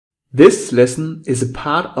This lesson is a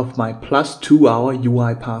part of my plus 2-hour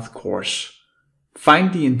UiPath course.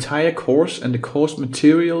 Find the entire course and the course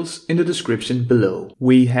materials in the description below.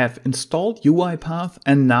 We have installed UiPath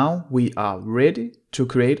and now we are ready to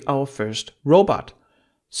create our first robot.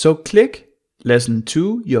 So click Lesson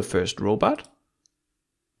 2, your first robot.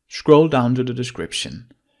 Scroll down to the description.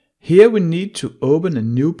 Here we need to open a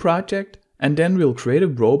new project and then we'll create a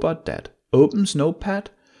robot that opens NotePad,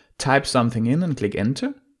 type something in and click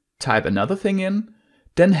enter. Type another thing in,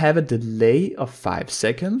 then have a delay of 5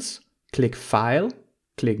 seconds, click File,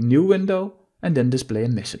 click New Window, and then display a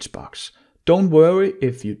message box. Don't worry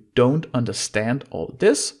if you don't understand all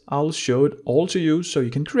this, I'll show it all to you so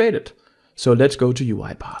you can create it. So let's go to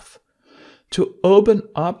UiPath. To open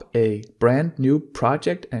up a brand new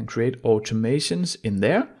project and create automations in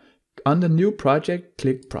there, under New Project,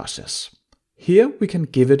 click Process. Here we can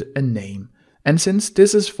give it a name. And since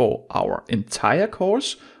this is for our entire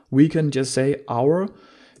course, we can just say our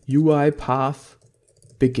UiPath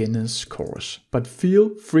beginners course, but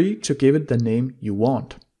feel free to give it the name you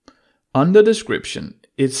want. Under description,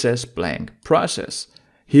 it says blank process.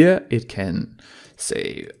 Here it can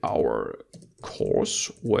say our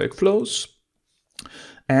course workflows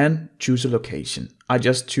and choose a location. I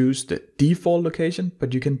just choose the default location,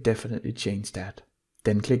 but you can definitely change that.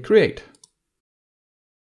 Then click create.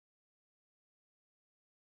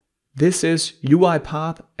 This is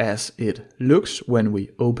UiPath as it looks when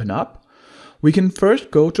we open up. We can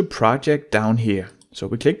first go to project down here. So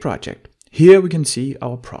we click project. Here we can see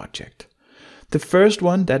our project. The first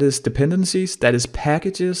one, that is dependencies, that is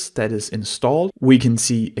packages, that is installed. We can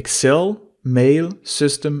see Excel, mail,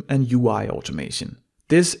 system, and UI automation.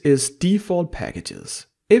 This is default packages.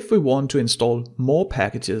 If we want to install more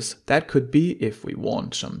packages, that could be if we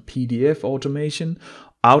want some PDF automation,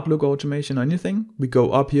 Outlook automation or anything, we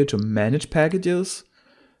go up here to manage packages,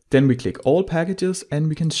 then we click all packages and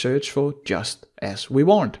we can search for just as we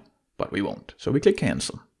want, but we won't. So we click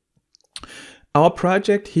cancel. Our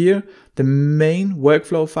project here, the main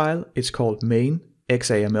workflow file is called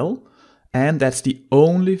main.xaml, and that's the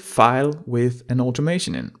only file with an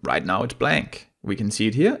automation in. Right now it's blank. We can see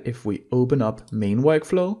it here. If we open up main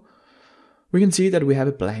workflow, we can see that we have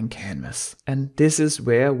a blank canvas, and this is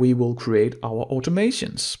where we will create our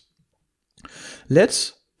automations.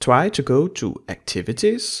 Let's try to go to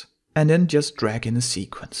activities and then just drag in a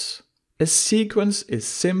sequence. A sequence is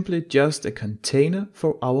simply just a container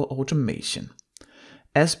for our automation.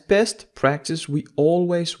 As best practice, we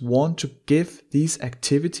always want to give these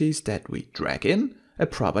activities that we drag in a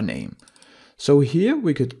proper name. So here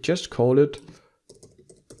we could just call it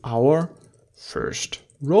our first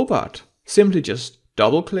robot. Simply just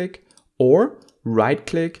double click or right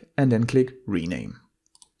click and then click rename.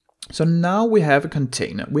 So now we have a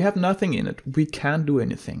container. We have nothing in it. We can't do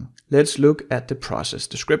anything. Let's look at the process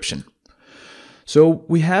description. So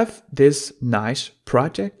we have this nice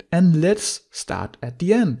project and let's start at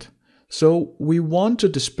the end. So we want to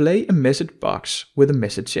display a message box with a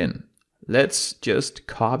message in. Let's just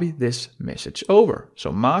copy this message over.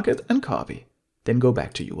 So mark it and copy. Then go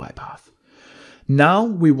back to UiPath. Now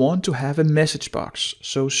we want to have a message box,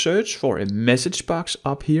 so search for a message box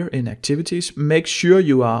up here in activities. Make sure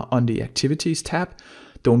you are on the activities tab.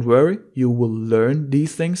 Don't worry, you will learn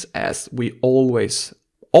these things as we almost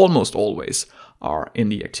always are in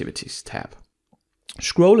the activities tab.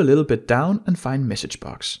 Scroll a little bit down and find message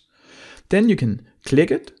box. Then you can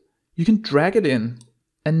click it, you can drag it in,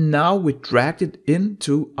 and now we dragged it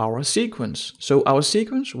into our sequence. So our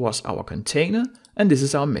sequence was our container and this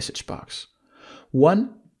is our message box.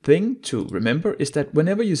 One thing to remember is that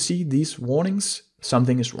whenever you see these warnings,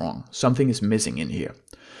 something is wrong, something is missing in here.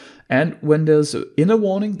 And when there's an inner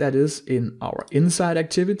warning that is in our inside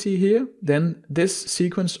activity here, then this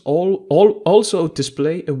sequence also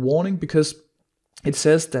display a warning because it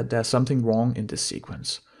says that there's something wrong in this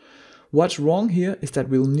sequence. What's wrong here is that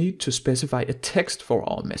we'll need to specify a text for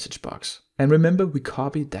our message box. And remember, we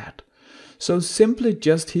copied that. So simply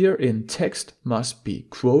just here in text must be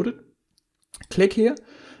quoted. Click here,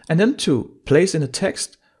 and then to place in a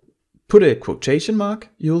text, put a quotation mark.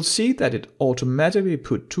 You'll see that it automatically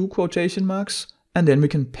put 2 quotation marks, and then we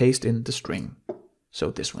can paste in the string.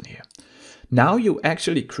 So this one here. Now you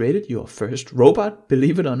actually created your first robot,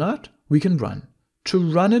 believe it or not, we can run. To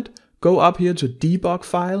run it, go up here to debug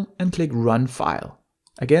file and click run file.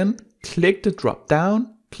 Again, click the drop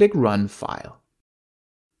down, click run file.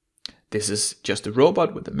 This is just a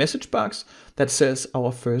robot with a message box that says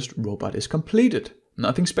our first robot is completed.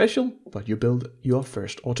 Nothing special, but you build your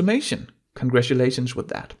first automation. Congratulations with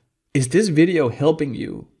that. Is this video helping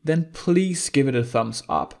you? Then please give it a thumbs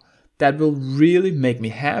up. that will really make me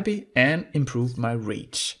happy and improve my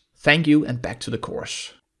reach. Thank you, and back to the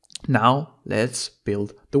course. Now let's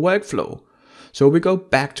build the workflow. So we go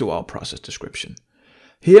back to our process description.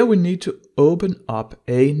 Here we need to open up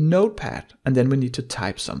a notepad, and then we need to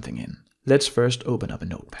type something in. Let's first open up a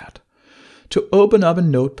notepad. To open up a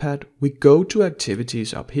notepad, we go to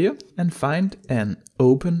activities up here and find an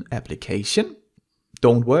open application.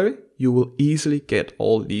 Don't worry, you will easily get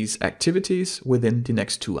all these activities within the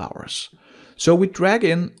next 2 hours. So we drag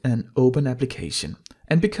in an open application.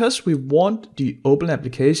 And because we want the open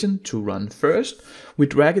application to run first, we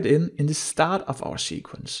drag it in the start of our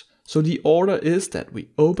sequence. So the order is that we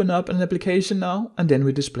open up an application now, and then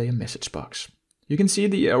we display a message box. You can see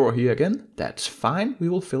the arrow here again. That's fine. We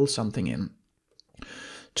will fill something in.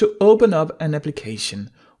 To open up an application,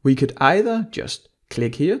 we could either just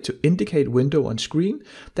click here to indicate window on screen.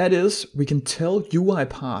 That is, we can tell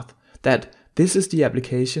UiPath that this is the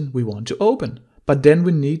application we want to open. But then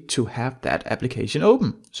we need to have that application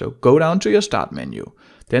open. So go down to your start menu,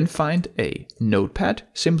 then find a notepad,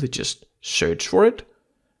 simply just search for it,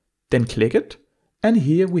 then click it, and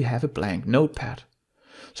here we have a blank notepad.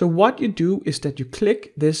 So what you do is that you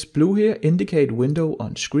click this blue here, indicate window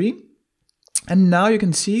on screen, and now you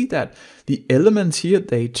can see that the elements here,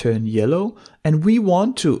 they turn yellow, and we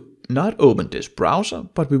want to not open this browser,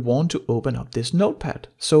 but we want to open up this notepad.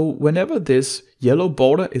 So whenever this yellow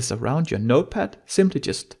border is around your notepad, simply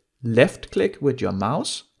just left click with your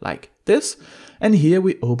mouse like this, and here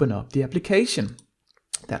we open up the application.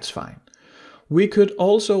 That's fine. We could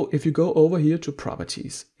also, if you go over here to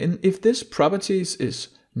properties, and if this properties is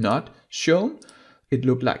not shown, it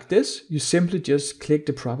look like this, you simply just click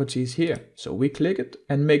the properties here. So we click it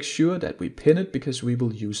and make sure that we pin it because we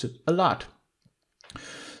will use it a lot.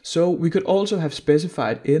 So we could also have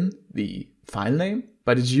specified in the file name,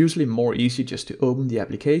 but it's usually more easy just to open the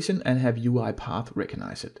application and have UiPath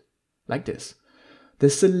recognize it, like this. The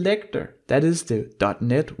selector, that is the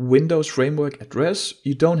 .NET Windows Framework address.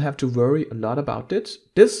 You don't have to worry a lot about this.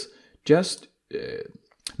 Just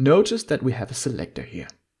notice that we have a selector here.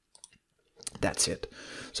 That's it.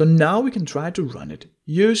 So now we can try to run it.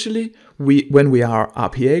 Usually, when we are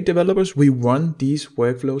RPA developers, we run these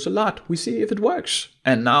workflows a lot. We see if it works.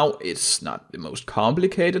 And now it's not the most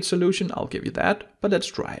complicated solution, I'll give you that, but let's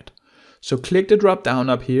try it. So click the drop down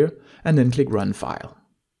up here and then click Run File.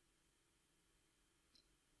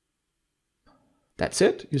 That's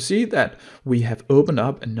it. You see that we have opened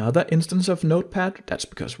up another instance of Notepad. That's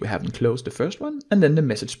because we haven't closed the first one, and then the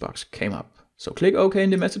message box came up. So click OK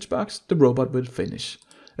in the message box, the robot will finish.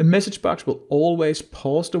 A message box will always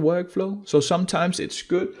pause the workflow, so sometimes it's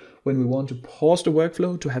good when we want to pause the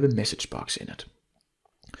workflow to have a message box in it.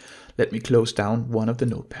 Let me close down one of the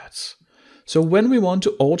notepads. So when we want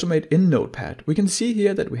to automate in Notepad, we can see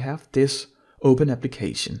here that we have this open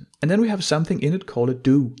application, and then we have something in it called a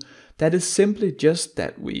do. That is simply just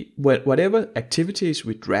that whatever activities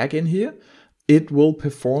we drag in here, it will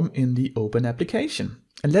perform in the open application.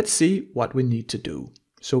 And let's see what we need to do.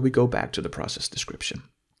 So we go back to the process description.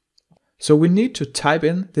 So we need to type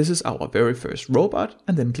in, this is our very first robot,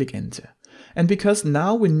 and then click enter. And because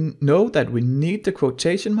now we know that we need the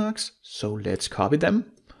quotation marks, so let's copy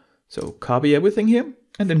them. So copy everything here,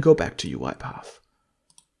 and then go back to UiPath.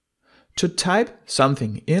 To type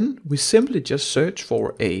something in, we simply just search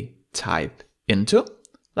for a type into,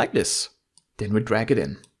 like this. Then we drag it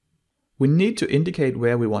in. We need to indicate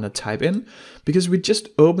where we want to type in because we just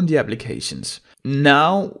opened the applications.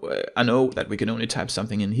 Now, I know that we can only type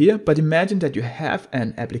something in here, but imagine that you have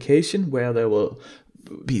an application where there will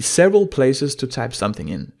be several places to type something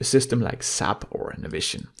in, a system like SAP or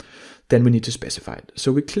Navision. Then we need to specify it.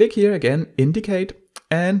 So we click here again, indicate,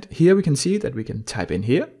 and here we can see that we can type in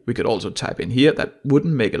here. We could also type in here. That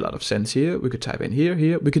wouldn't make a lot of sense here. We could type in here,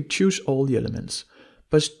 here. We could choose all the elements.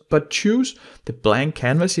 But choose the blank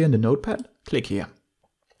canvas here in the notepad, click here.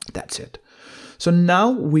 That's it. So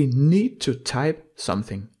now we need to type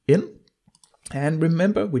something in. And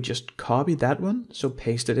remember, we just copy that one, so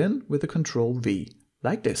paste it in with a Control V,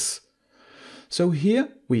 like this. So here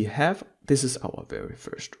we have, this is our very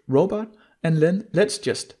first robot, and then let's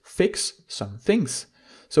just fix some things.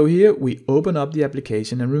 So here we open up the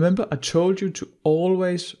application, and remember I told you to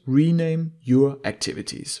always rename your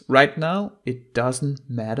activities. Right now it doesn't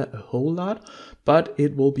matter a whole lot, but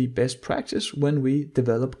it will be best practice when we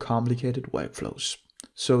develop complicated workflows.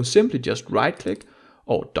 So simply just right click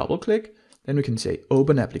or double click, then we can say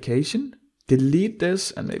open application, delete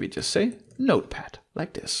this and maybe just say notepad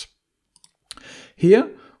like this. Here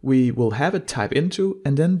we will have it type into,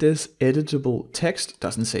 and then this editable text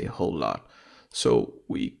doesn't say a whole lot. So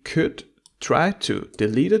we could try to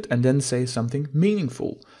delete it and then say something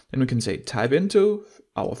meaningful. Then we can say type into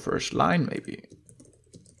our first line maybe.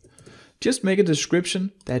 Just make a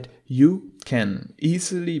description that you can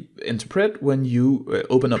easily interpret when you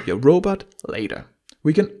open up your robot later.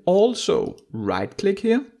 We can also right click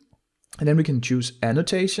here and then we can choose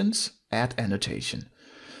annotations, add annotation.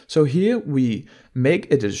 So here we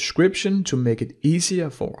make a description to make it easier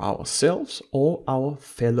for ourselves or our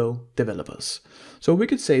fellow developers. So we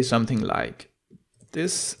could say something like,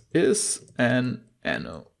 this is an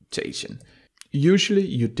annotation. Usually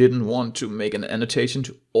you didn't want to make an annotation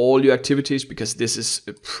to all your activities because this is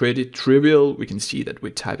pretty trivial. We can see that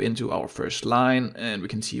we type into our first line and we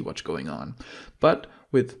can see what's going on. But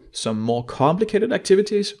with some more complicated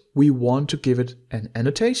activities, we want to give it an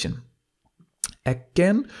annotation.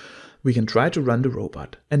 Again, we can try to run the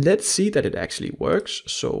robot and let's see that it actually works.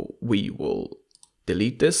 So we will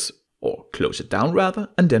delete this or close it down rather,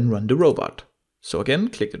 and then run the robot. So again,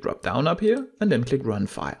 click the drop down up here and then click run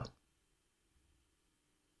file.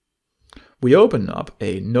 We open up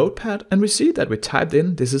a notepad and we see that we typed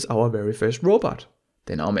in, this is our very first robot.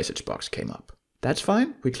 Then our message box came up. That's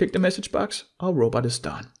fine. We click the message box, our robot is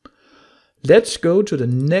done. Let's go to the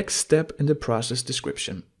next step in the process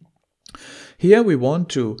description. Here we want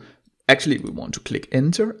to click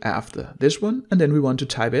enter after this one, and then we want to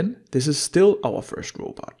type in, this is still our first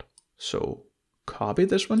robot. So copy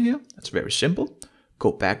this one here, that's very simple.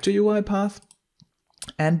 Go back to UiPath,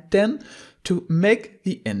 and then to make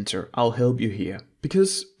the enter, I'll help you here.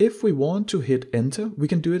 Because if we want to hit enter, we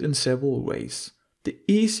can do it in several ways. The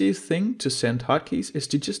easiest thing to send hotkeys is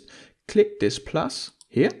to just click this plus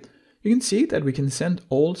here. You can see that we can send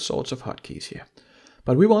all sorts of hotkeys here.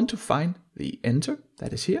 But we want to find the enter,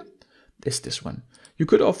 that is here, this one. You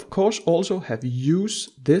could of course also have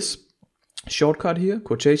used this shortcut here,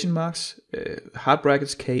 quotation marks, heart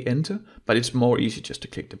brackets, K enter, but it's more easy just to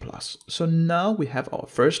click the plus. So now we have our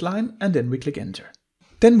first line and then we click enter.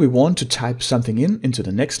 Then we want to type something into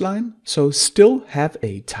the next line, so still have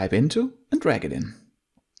a type into and drag it in.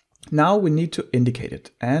 Now we need to indicate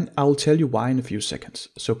it, and I'll tell you why in a few seconds.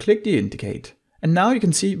 So click the indicate. And now you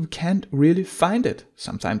can see we can't really find it.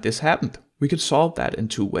 Sometimes this happened. We could solve that in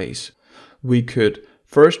two ways. We could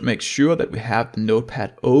first make sure that we have the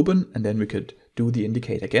notepad open and then we could do the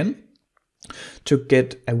indicate again. To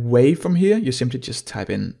get away from here, you simply just type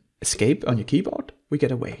in escape on your keyboard. We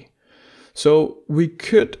get away. So we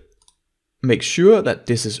could make sure that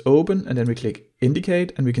this is open and then we click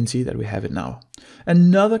indicate and we can see that we have it now.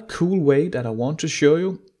 Another cool way that I want to show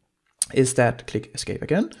you is that click escape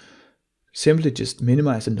again. Simply just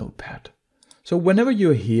minimize the notepad. So whenever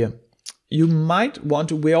you're here, you might want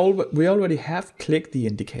to, we already have clicked the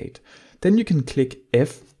indicate. Then you can click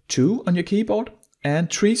F2 on your keyboard and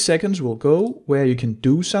 3 seconds will go where you can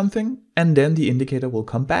do something and then the indicator will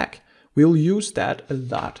come back. We'll use that a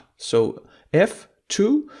lot. So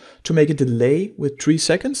F2 to make a delay with 3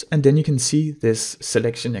 seconds and then you can see this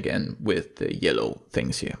selection again with the yellow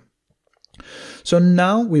things here. So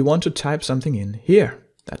now we want to type something in here.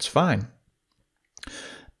 That's fine.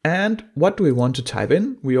 And what do we want to type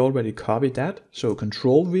in? We already copied that. So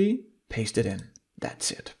Control V, paste it in. That's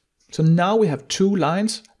it. So now we have 2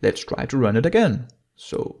 lines. Let's try to run it again.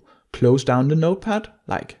 So close down the notepad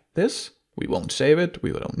like this. We won't save it.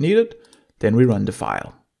 We don't need it. Then we run the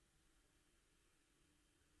file.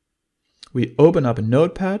 We open up a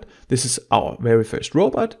notepad. This is our very first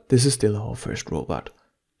robot. This is still our first robot.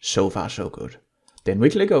 So far, so good. Then we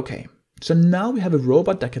click OK. So now we have a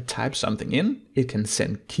robot that can type something in. It can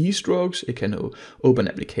send keystrokes. It can open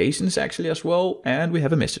applications actually as well. And we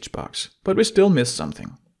have a message box. But we still miss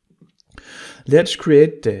something. Let's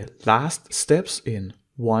create the last steps in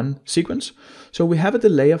one sequence. So we have a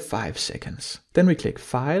delay of 5 seconds. Then we click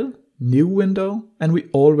File, New Window, and we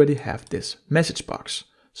already have this message box.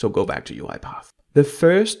 So go back to UiPath. The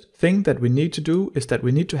first thing that we need to do is that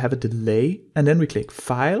we need to have a delay, and then we click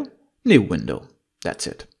File, New Window. That's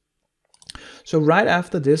it. So right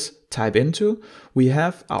after this type into, we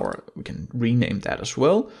can rename that as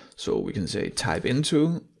well. So we can say type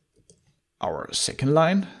into our second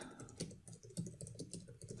line,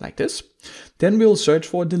 like this. Then we'll search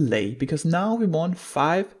for delay, because now we want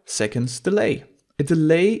 5 seconds delay. A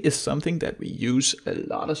delay is something that we use a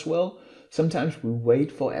lot as well. Sometimes we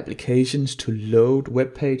wait for applications to load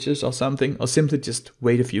web pages or something, or simply just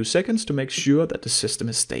wait a few seconds to make sure that the system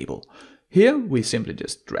is stable. Here we simply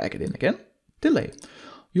just drag it in again, delay.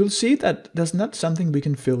 You'll see that there's not something we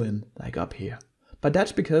can fill in like up here, but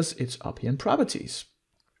that's because it's up here in properties.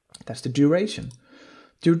 That's the duration.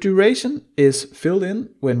 The duration is filled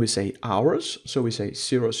in when we say hours. So we say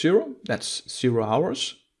 00, that's 0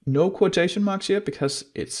 hours. no quotation marks here because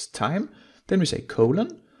it's time. Then we say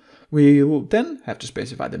colon. We will then have to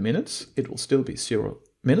specify the minutes. It will still be 0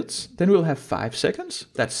 minutes. Then we'll have 5 seconds.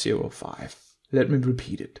 That's 0.5. Let me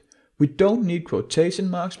repeat it. We don't need quotation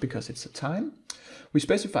marks because it's a time. We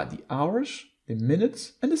specify the hours, the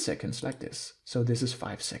minutes, and the seconds like this. So this is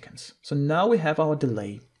 5 seconds. So now we have our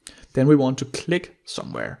delay. Then we want to click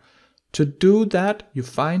somewhere. To do that, you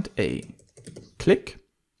find a click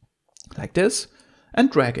like this and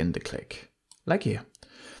drag in the click like here.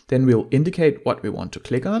 Then we'll indicate what we want to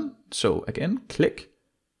click on. So again, click.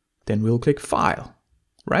 Then we'll click file,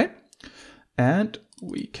 right? And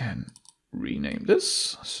we can rename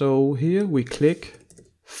this. So here we click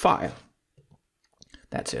file.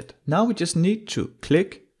 That's it. Now we just need to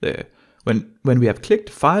click when we have clicked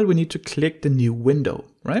file, we need to click the new window,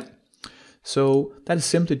 right? So that is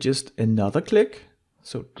simply just another click.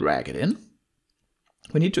 So drag it in.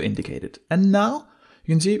 We need to indicate it. And now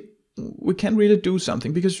you can see we can't really do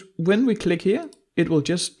something because when we click here, it will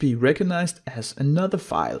just be recognized as another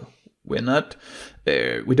file. We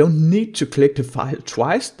don't need to click the file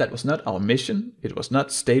twice. That was not our mission. It was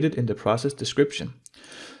not stated in the process description.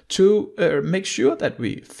 To make sure that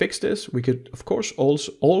we fix this, we could of course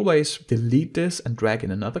also always delete this and drag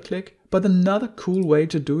in another click. But another cool way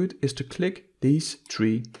to do it is to click these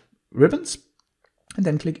 3 ribbons and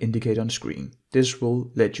then click indicate on screen. This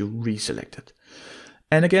will let you reselect it.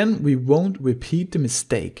 And again, we won't repeat the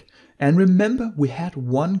mistake. And remember, we had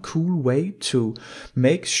one cool way to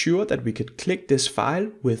make sure that we could click this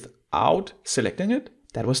file without selecting it.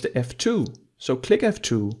 That was the F2. So click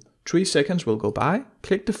F2, 3 seconds will go by,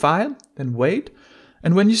 click the file, then wait.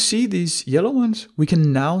 And when you see these yellow ones, we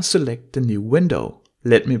can now select the new window.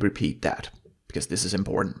 Let me repeat that, because this is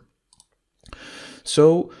important.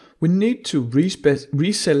 So we need to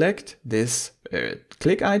reselect this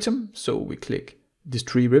click item. So we click these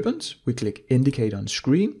 3 ribbons, we click indicate on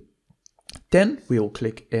screen. Then we'll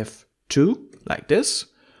click F2 like this.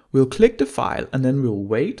 We'll click the file and then we'll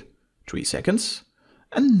wait 3 seconds.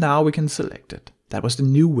 And now we can select it. That was the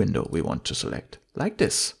new window we want to select, like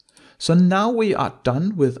this. So now we are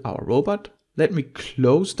done with our robot. Let me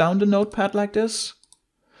close down the notepad like this.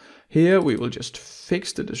 Here we will just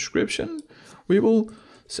fix the description. We will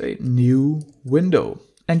say new window.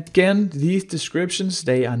 Again, these descriptions,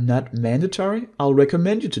 they are not mandatory. I'll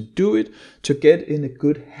recommend you to do it to get in a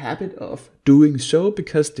good habit of doing so,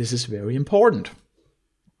 because this is very important.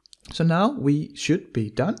 So now we should be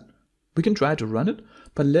done. We can try to run it,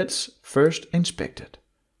 but let's first inspect it.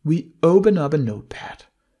 We open up a notepad.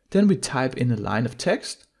 Then we type in a line of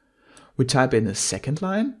text. We type in a second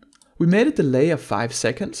line. We made a delay of 5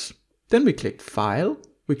 seconds. Then we click file.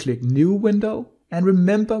 We click new window. And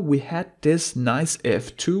remember, we had this nice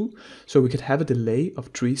F2, so we could have a delay of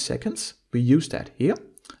 3 seconds. We use that here.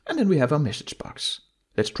 And then we have our message box.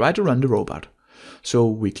 Let's try to run the robot. So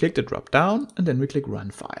we click the drop down and then we click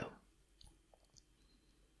run file.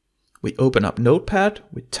 We open up Notepad,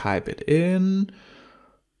 we type it in.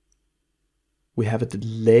 We have a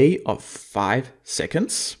delay of 5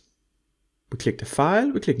 seconds. We click the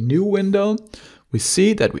file, we click new window. We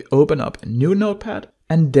see that we open up a new Notepad.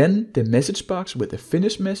 And then the message box with the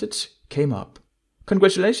finish message came up.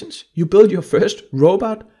 Congratulations, you built your first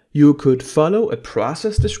robot. You could follow a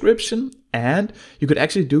process description and you could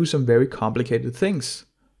actually do some very complicated things.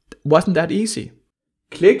 Wasn't that easy?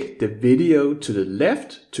 Click the video to the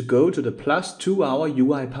left to go to the +2 hour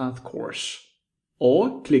UiPath course.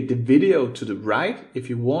 Or click the video to the right if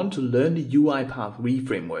you want to learn the UiPath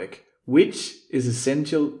reframework, which is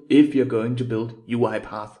essential if you're going to build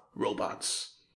UiPath robots.